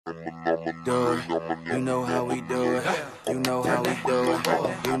Do it. You know how we do it. You know how we do it.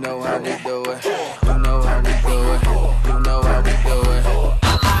 You know how we do it. You know how we do it. You know how we do it.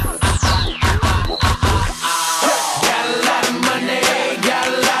 Got a lot of money, got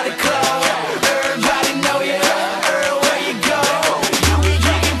a lot of clothes. Everybody know you, everywhere you go. You be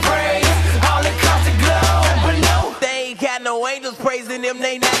getting praise all across the globe. But no, they ain't got no angels praising them.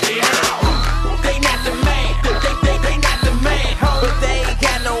 They not the man. They not the man. They not the man. But they ain't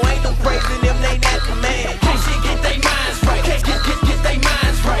got no angels praising them. They not the man. Can't shit get they minds right. Get they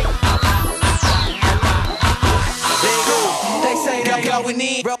minds right. They go. They say they going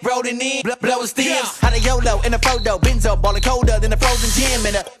in, rolling in, blowing stems. How they YOLO in a photo, Benzo ballin' colder than a frozen gym.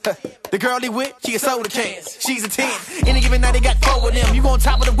 And the girl he with, she a soda cans. She's a 10. Any given night they got 4 of them. You on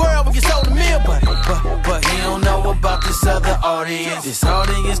top of the world when you sold a meal, but he don't know about this other audience. This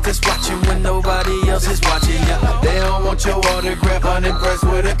audience that's watching when nobody else is watching. Yeah, they don't want your autograph, unimpressed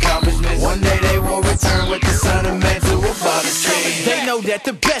with accomplishments. One day they will return with the son of man to a father's tree. They know that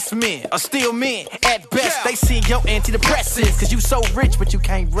the best men are still men at best. They see your antidepressants, cause you so rich but you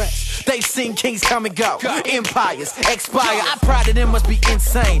can't rest. They seen kings come and go, empires expire. I pride of them must be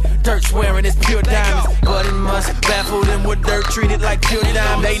insane. Dirt's wearing its pure diamonds, but it must baffle them with dirt treated like pure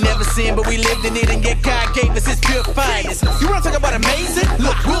diamonds. They never seen, but we lived in it, and yet God gave us his pure finest. You wanna talk about amazing?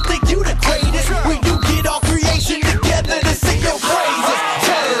 Look, we'll think you the greatest when you get all creation together to sing your praises.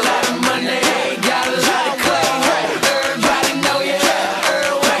 Got a lot of money, got a lot of clothes. Everybody know you,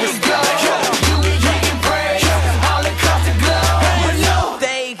 everywhere you go. You be getting praise all across the globe. But no,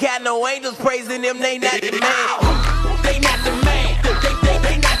 they ain't got no angels praising them. They not the man. They not the man.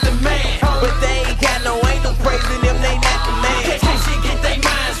 They not the man. But they ain't got no angels praising them. They not the man. Can't shit get they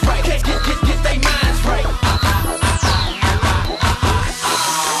minds right. Get they minds right.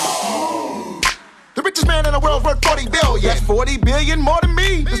 The richest man in the world's worth 40 billion. That's 40 billion more than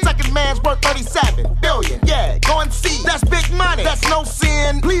me. The second man's worth 37 billion. Yeah, go and see. That's big money. That's no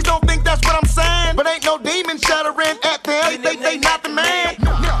sin. Please don't think that's what I'm saying. But ain't no demon shuddering at them. They not the man.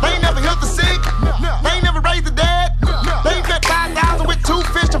 They ain't never healed the sick. They ain't never raised the dead. They ain't fed 5,000 with 2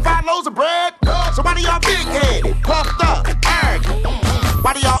 fish and 5 loaves of bread. So why do y'all big-headed, puffed up, arrogant?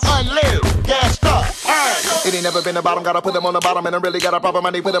 Why do y'all unlit, gassed up, arrogant? It ain't never been the bottom, gotta put them on the bottom. And I really got a problem,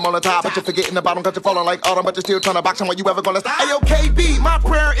 I need put them on the top. But you're forgetting the bottom, cause you're falling like autumn. But you're still trying to box them, when you ever gonna stop? Ayo, KB, my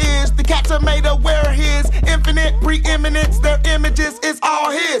prayer is the cats are made aware his infinite preeminence. Their images is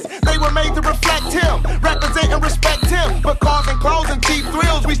all his. They were made to reflect him, represent and respect him. But causing clothes and cheap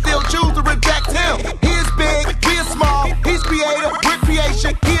thrills, we still choose to reject him. He is big, we are small. He's creative, we're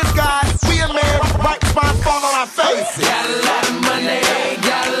creation. He is God, we are man. Right response fall on our faces. Got a lot of money,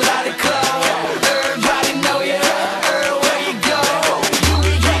 got a lot of clothes. Everybody know you, everywhere you go. You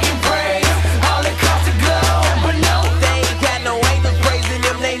be getting praise all across the globe. But no, they ain't got no angels praising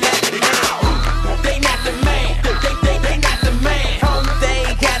them. They not the man. They not the man. They not the man.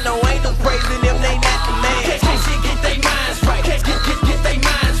 They ain't got no angels praising them. They not the man. Can't shit get they minds right. Get they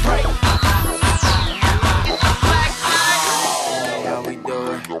minds right. How we do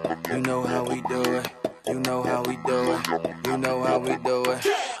it? You know how we do it. You know how we do it. You know how we do it.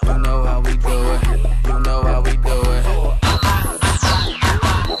 You know how we do it.